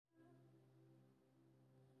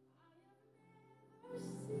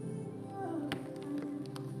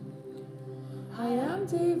am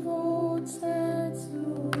devoted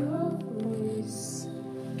to your grace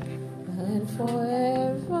and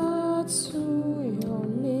forever to your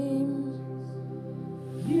name.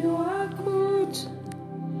 You are good,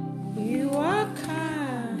 you are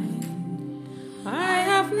kind. I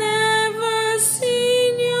have never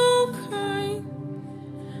seen your kind.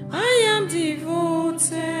 I am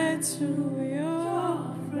devoted to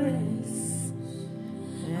your grace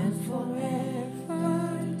and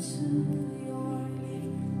forever to your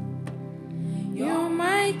name. You're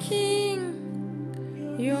my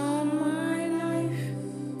King, you're my life.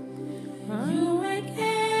 You make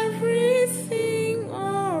everything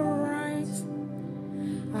alright.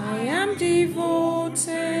 I am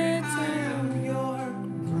devoted to your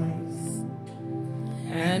grace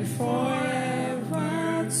and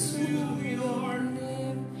forever to your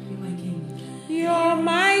name. You're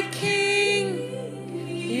my King,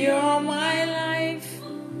 you're my life.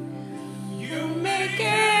 You make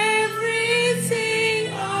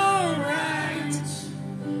everything alright.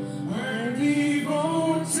 I'm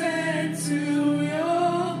devoted to your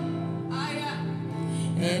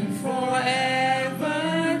and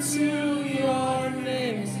forever to your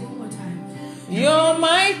name. You're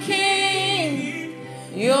my King,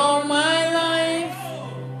 you're my life.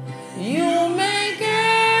 You make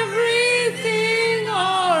everything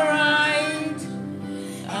alright.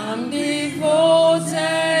 I'm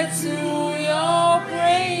devoted to your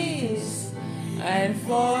praise and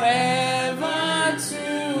forever to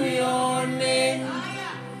your name.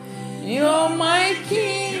 You're my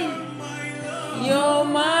King, you're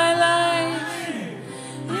my life.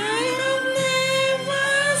 I have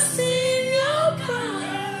never seen your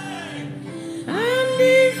kind. I'm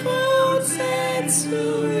devoted to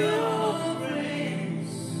your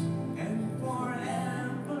grace and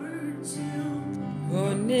forever to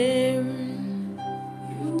your name.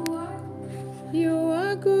 You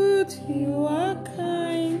are good, you are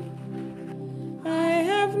kind. I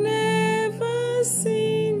have never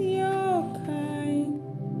seen your kind.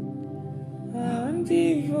 I'm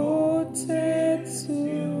devoted to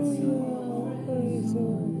your praise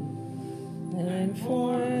and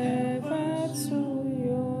forever to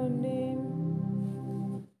your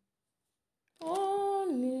name. Oh,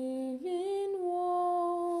 living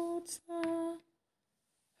water.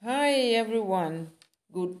 Hi, everyone.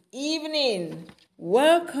 Good evening.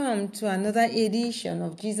 Welcome to another edition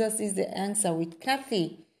of Jesus is the Answer with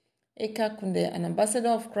Kathy Ekakunde, an ambassador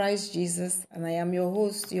of Christ Jesus, and I am your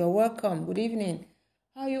host. You're welcome. Good evening.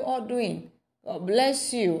 How are you all doing? God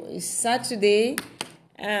bless you. It's Saturday,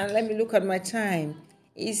 and let me look at my time.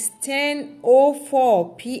 It's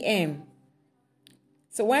 10:04 p.m.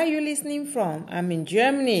 So where are you listening from? I'm in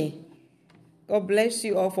Germany. God bless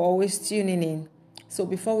you all for always tuning in. So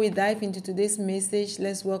before we dive into today's message,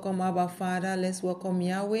 let's welcome Abba Father. Let's welcome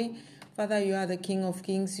Yahweh. Father, you are the King of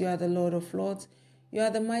Kings. You are the Lord of Lords. You are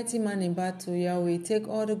the mighty man in battle, Yahweh. Take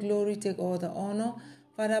all the glory, take all the honor.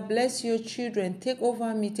 Father, bless your children. Take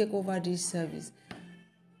over me, take over this service.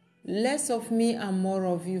 Less of me and more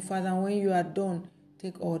of you, Father. When you are done,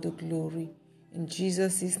 take all the glory. In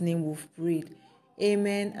Jesus' name we've prayed.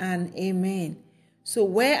 Amen and amen. So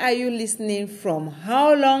where are you listening from?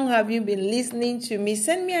 How long have you been listening to me?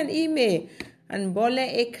 Send me an email at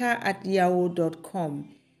bolleeka@yahoo.com.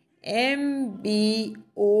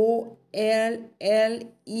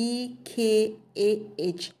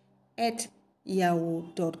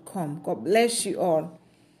 MBOLLEKAH@yahoo.com. God bless you all.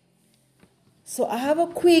 So I have a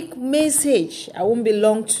quick message. I won't be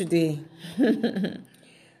long today.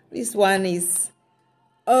 This one is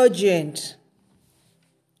urgent.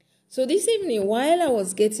 So this evening, while I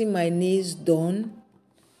was getting my nails done,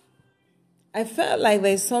 I felt like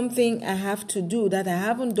there's something I have to do that I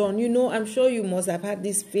haven't done. You know, I'm sure you must have had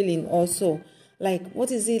this feeling also. Like, what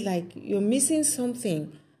is it? Like you're missing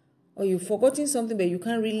something or you've forgotten something, but you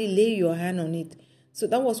can't really lay your hand on it. So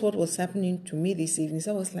that was what was happening to me this evening.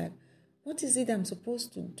 So I was like, what is it I'm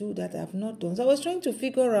supposed to do that I've not done? So I was trying to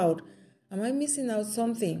figure out, am I missing out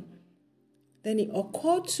something? Then it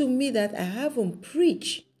occurred to me that I haven't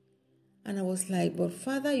preached. And I was like, but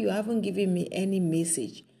Father, you haven't given me any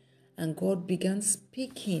message. And God began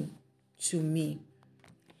speaking to me.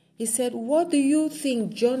 He said, what do you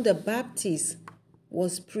think John the Baptist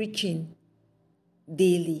was preaching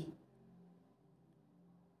daily?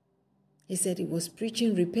 He said he was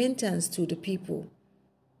preaching repentance to the people.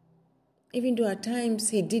 Even though at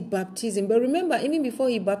times he did baptism. But remember, even before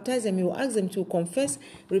he baptized them, he will ask them to confess,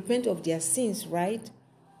 repent of their sins, right?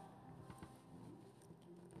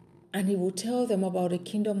 And he will tell them about the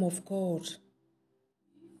kingdom of God.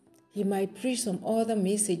 He might preach some other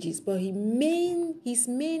messages, but his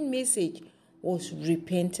main message was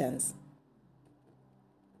repentance.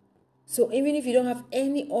 So even if you don't have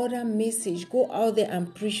any other message, go out there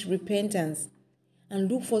and preach repentance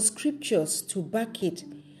and look for scriptures to back it.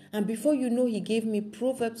 And before you know, he gave me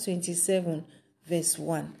Proverbs 27, verse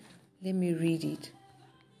 1. Let me read it.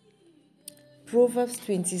 Proverbs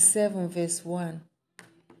 27, verse 1.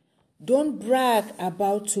 Don't brag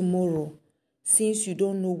about tomorrow, since you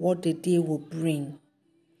don't know what the day will bring.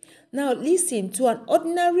 Now listen, to an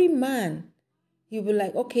ordinary man, he'll be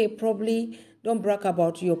like, okay, probably don't brag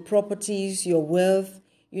about your properties, your wealth.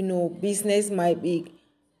 Business might be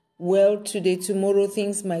well today, tomorrow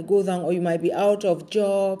things might go down, or you might be out of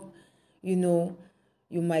job. You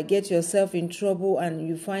might get yourself in trouble, and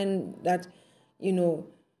you find that,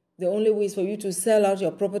 the only way is for you to sell out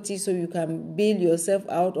your property so you can bail yourself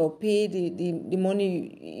out or pay the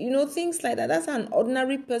money, things like that. That's how an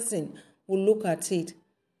ordinary person will look at it.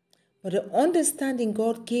 But the understanding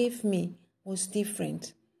God gave me was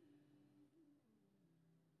different.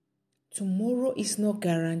 Tomorrow is not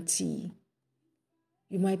guaranteed.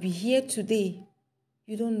 You might be here today.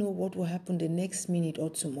 You don't know what will happen the next minute or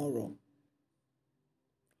tomorrow.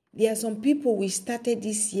 There are some people we started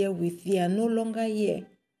this year with, they are no longer here.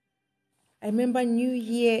 I remember New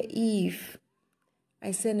Year Eve,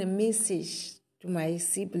 I sent a message to my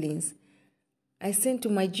siblings. I sent to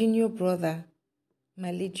my junior brother,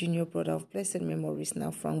 my late junior brother of blessed memories now,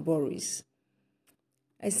 Frank Boris.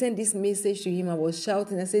 I sent this message to him. I was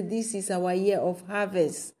shouting. I said, this is our year of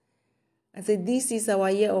harvest. I said, this is our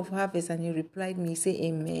year of harvest. And he replied me, he said,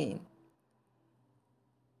 amen.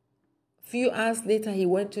 A few hours later, he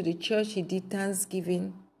went to the church. He did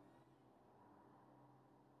Thanksgiving.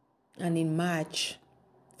 And in March,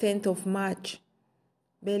 10th of March,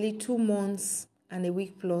 barely 2 months and a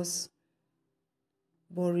week plus,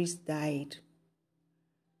 Boris died.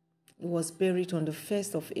 He was buried on the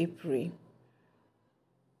 1st of April.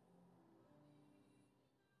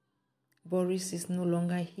 Boris is no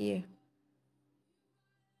longer here.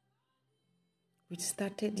 We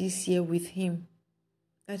started this year with him.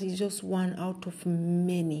 That is just one out of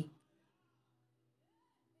many.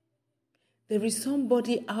 There is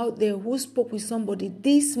somebody out there who spoke with somebody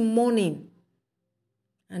this morning,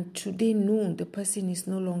 and today noon, the person is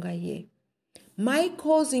no longer here. My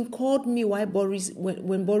cousin called me when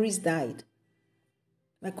Boris died.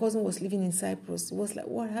 My cousin was living in Cyprus. He was like,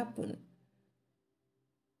 what happened?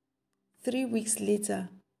 3 weeks later,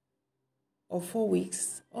 or 4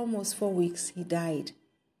 weeks, almost 4 weeks, he died.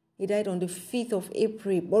 He died on the 5th of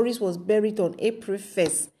April. Boris was buried on April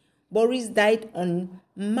 1st. Boris died on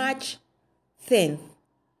March 10th.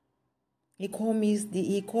 He called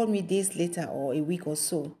me days later, or a week or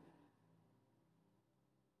so,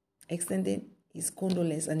 extended his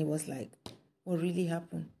condolence, and he was like, what really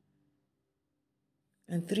happened?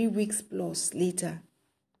 And 3 weeks plus later,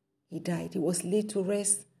 he died. He was laid to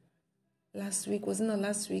rest last week. Wasn't it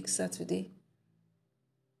last week, Saturday?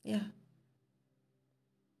 Yeah.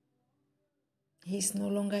 He's no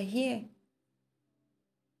longer here.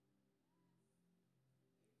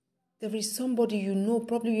 There is somebody you know,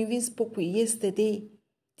 probably you even spoke with yesterday.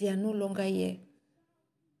 They are no longer here.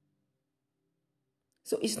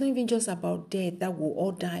 So it's not even just about death, that we'll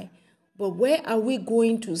all die. But where are we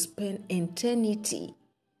going to spend eternity?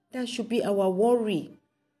 That should be our worry.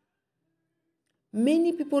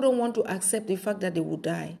 Many people don't want to accept the fact that they will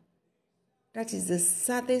die. That is the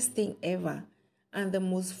saddest thing ever. And the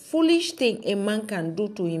most foolish thing a man can do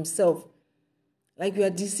to himself. Like you are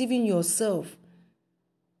deceiving yourself.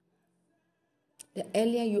 The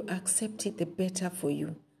earlier you accept it, the better for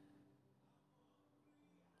you.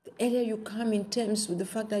 The earlier you come in terms with the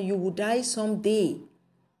fact that you will die someday,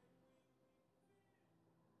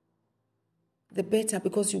 the better,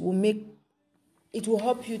 because it will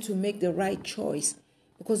help you to make the right choice.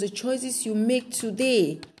 Because the choices you make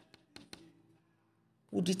today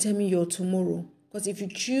will determine your tomorrow. Because if you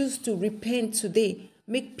choose to repent today,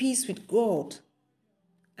 make peace with God,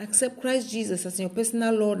 accept Christ Jesus as your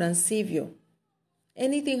personal Lord and Savior,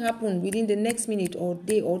 anything happen within the next minute or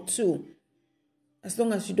day or two, as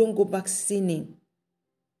long as you don't go back sinning,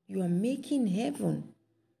 you are making heaven.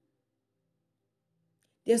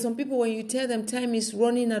 There are some people, when you tell them time is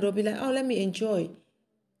running out, they'll be like, oh, let me enjoy.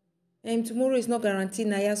 And tomorrow is not guaranteed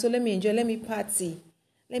now, so let me enjoy, let me party,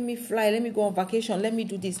 let me fly, let me go on vacation, let me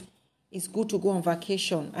do this. It's good to go on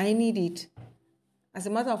vacation. I need it. As a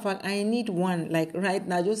matter of fact, I need one. Like right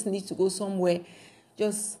now, I just need to go somewhere.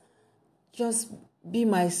 Just be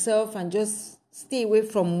myself and just stay away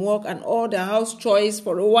from work and all the house chores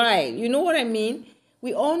for a while. You know what I mean?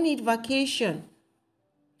 We all need vacation.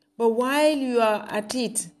 But while you are at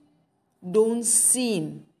it, don't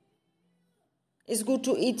sin. It's good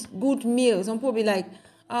to eat good meals. Some people be like,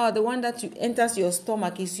 the one that enters your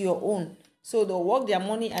stomach is your own. So they'll work their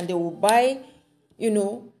money and they will buy,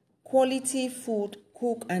 quality food,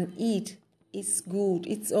 cook and eat. It's good.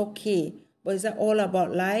 It's okay. But is that all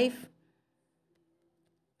about life?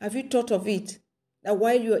 Have you thought of it? That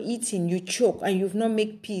while you're eating, you choke and you've not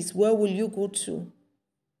made peace. Where will you go to?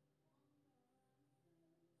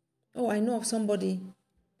 Oh, I know of somebody.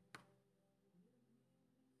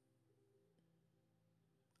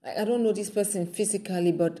 I don't know this person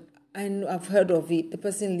physically, but I've heard of it. The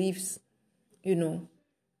person lives,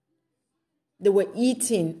 they were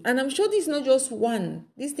eating. And I'm sure this is not just one.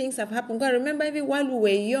 These things have happened. I remember even while we were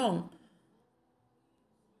young,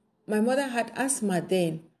 my mother had asthma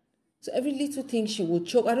then. So every little thing she would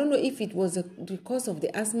choke. I don't know if it was because of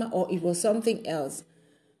the asthma or it was something else.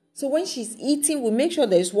 So when she's eating, we make sure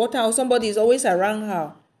there's water or somebody is always around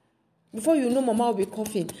her. Before you know, Mama will be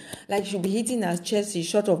coughing. Like she'll be hitting her chest, she's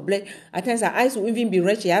short of blood. At times her eyes will even be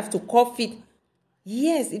red. She have to cough it.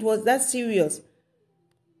 Yes, it was that serious.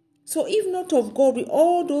 So if not of God, with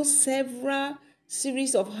all those several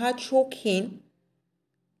series of her choking,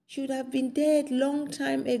 she would have been dead long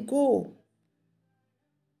time ago.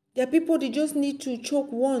 There are people, they just need to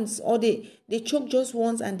choke once, or they choke just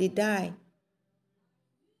once and they die.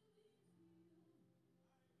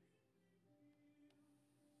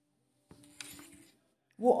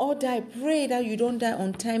 We'll all die. Pray that you don't die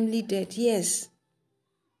untimely death. Yes.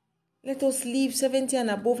 Let us live 70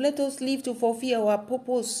 and above. Let us live to fulfill our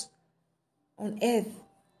purpose on earth.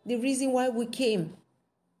 The reason why we came.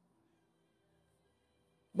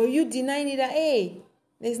 But you denying it that, hey,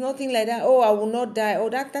 there's nothing like that. Oh, I will not die.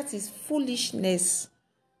 Oh, that is foolishness.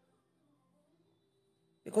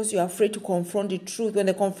 Because you're afraid to confront the truth. When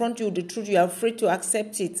they confront you with the truth, you're afraid to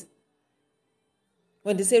accept it.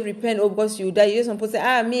 When they say repent, oh, because you die, you're supposed to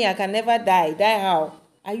say, me, I can never die. Die how?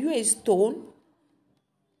 Are you a stone?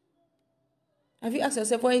 Have you asked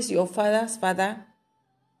yourself, where is your father's father?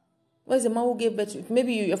 Where is the man who gave birth to you?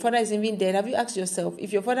 Maybe your father is even dead. Have you asked yourself,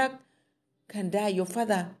 if your father can die, your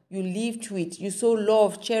father, you lived with, you so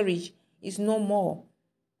love, cherish, is no more.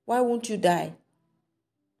 Why won't you die?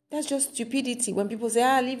 That's just stupidity. When people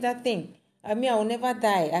say, leave that thing. I will never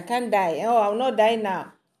die. I can't die. Oh, I will not die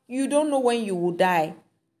now. You don't know when you will die.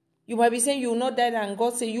 You might be saying you will not die, and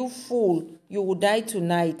God say, you fool, you will die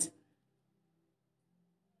tonight.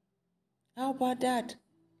 How about that?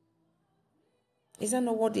 Is that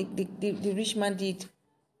not what the rich man did?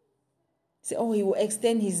 Say, he will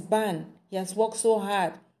extend his ban. He has worked so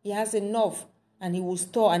hard. He has enough. And he will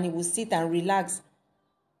store and he will sit and relax.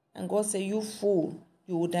 And God said, you fool,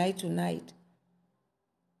 you will die tonight.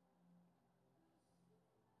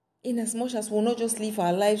 In as much as we'll not just live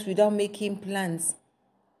our lives without making plans.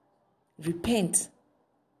 Repent.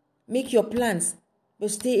 Make your plans.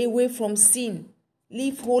 But stay away from sin.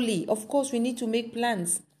 Live holy. Of course, we need to make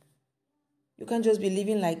plans. You can't just be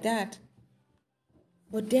living like that.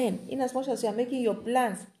 But then, in as much as you are making your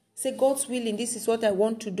plans, say, God's willing, this is what I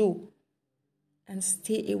want to do. And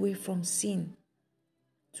stay away from sin.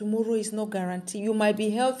 Tomorrow is not guaranteed. You might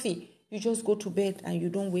be healthy. You just go to bed and you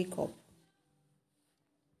don't wake up.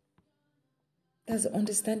 That's the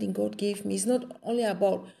understanding God gave me. It's not only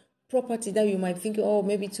about property that you might think,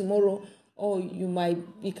 maybe tomorrow, you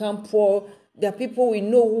might become poor. There are people we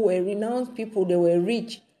know who were renowned people. They were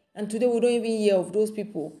rich. And today we don't even hear of those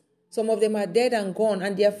people. Some of them are dead and gone,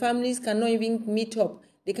 and their families cannot even meet up.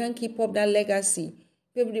 They can't keep up that legacy.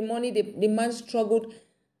 Maybe the money the man struggled,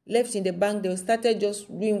 left in the bank, they started just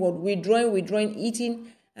doing what? Withdrawing,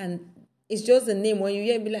 eating, and it's just the name. When you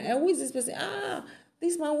hear it, be like, who is this person?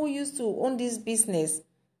 This man who used to own this business.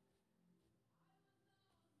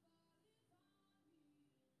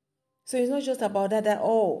 So it's not just about that,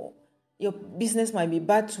 your business might be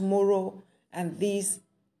bad tomorrow, and this.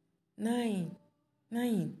 9.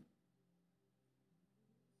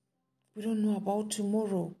 We don't know about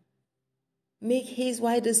tomorrow. Make haste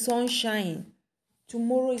while the sun shines.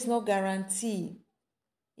 Tomorrow is not guaranteed.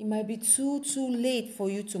 It might be too late for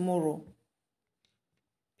you tomorrow.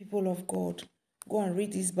 People of God, go and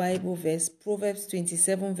read this Bible verse, Proverbs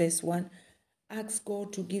 27 verse 1. Ask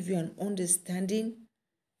God to give you an understanding.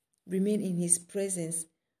 Remain in his presence.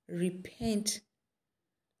 Repent.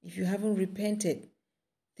 If you haven't repented,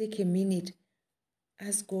 take a minute.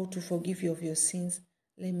 Ask God to forgive you of your sins.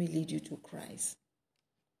 Let me lead you to Christ.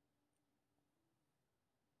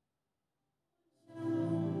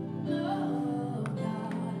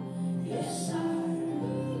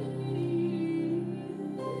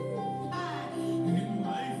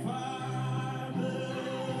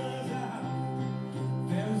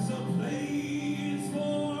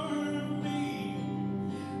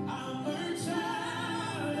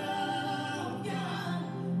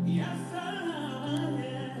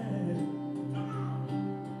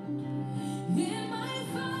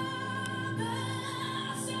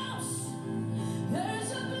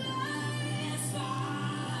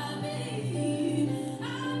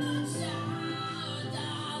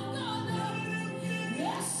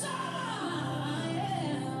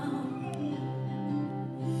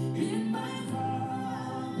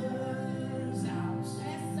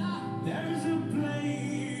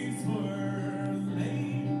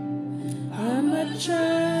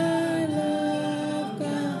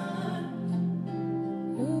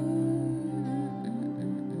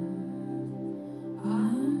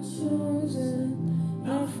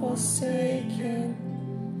 forsaken.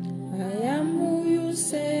 I am who you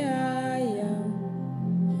say I am.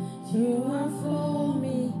 You are for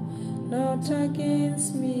me, not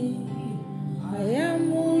against me. I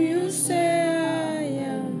am who you say I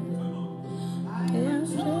am. I am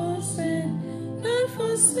chosen, not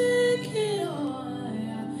forsaken.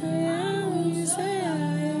 I am who you say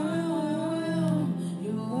I am.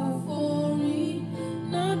 You are for me,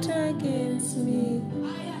 not against me.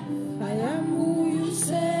 I am who you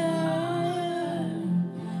say I am.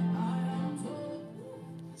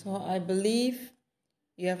 So I believe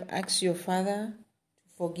you have asked your Father to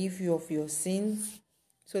forgive you of your sins.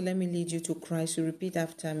 So let me lead you to Christ. You repeat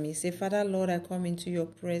after me. Say, Father, Lord, I come into your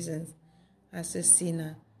presence as a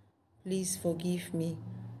sinner. Please forgive me.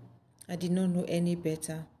 I did not know any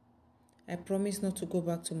better. I promise not to go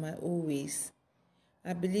back to my old ways.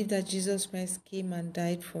 I believe that Jesus Christ came and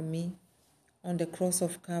died for me on the cross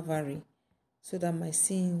of Calvary so that my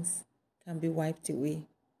sins can be wiped away.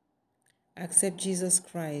 I accept Jesus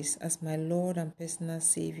Christ as my Lord and personal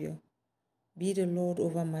Savior. Be the Lord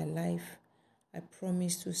over my life. I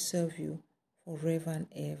promise to serve you forever and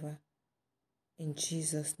ever. In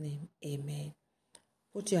Jesus' name, amen.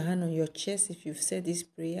 Put your hand on your chest if you've said this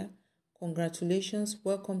prayer. Congratulations.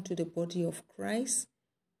 Welcome to the body of Christ.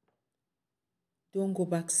 Don't go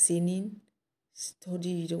back sinning.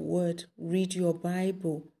 Study the word. Read your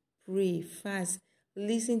Bible. Pray. Fast.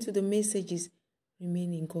 Listen to the messages.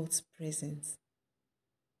 Remain in God's presence.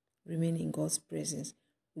 Remain in God's presence.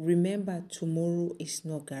 Remember, tomorrow is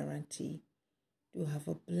no guarantee. You have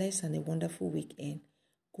a blessed and a wonderful weekend.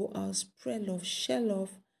 Go out, spread love, share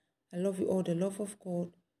love. I love you all, the love of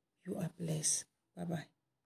God. You are blessed. Bye-bye.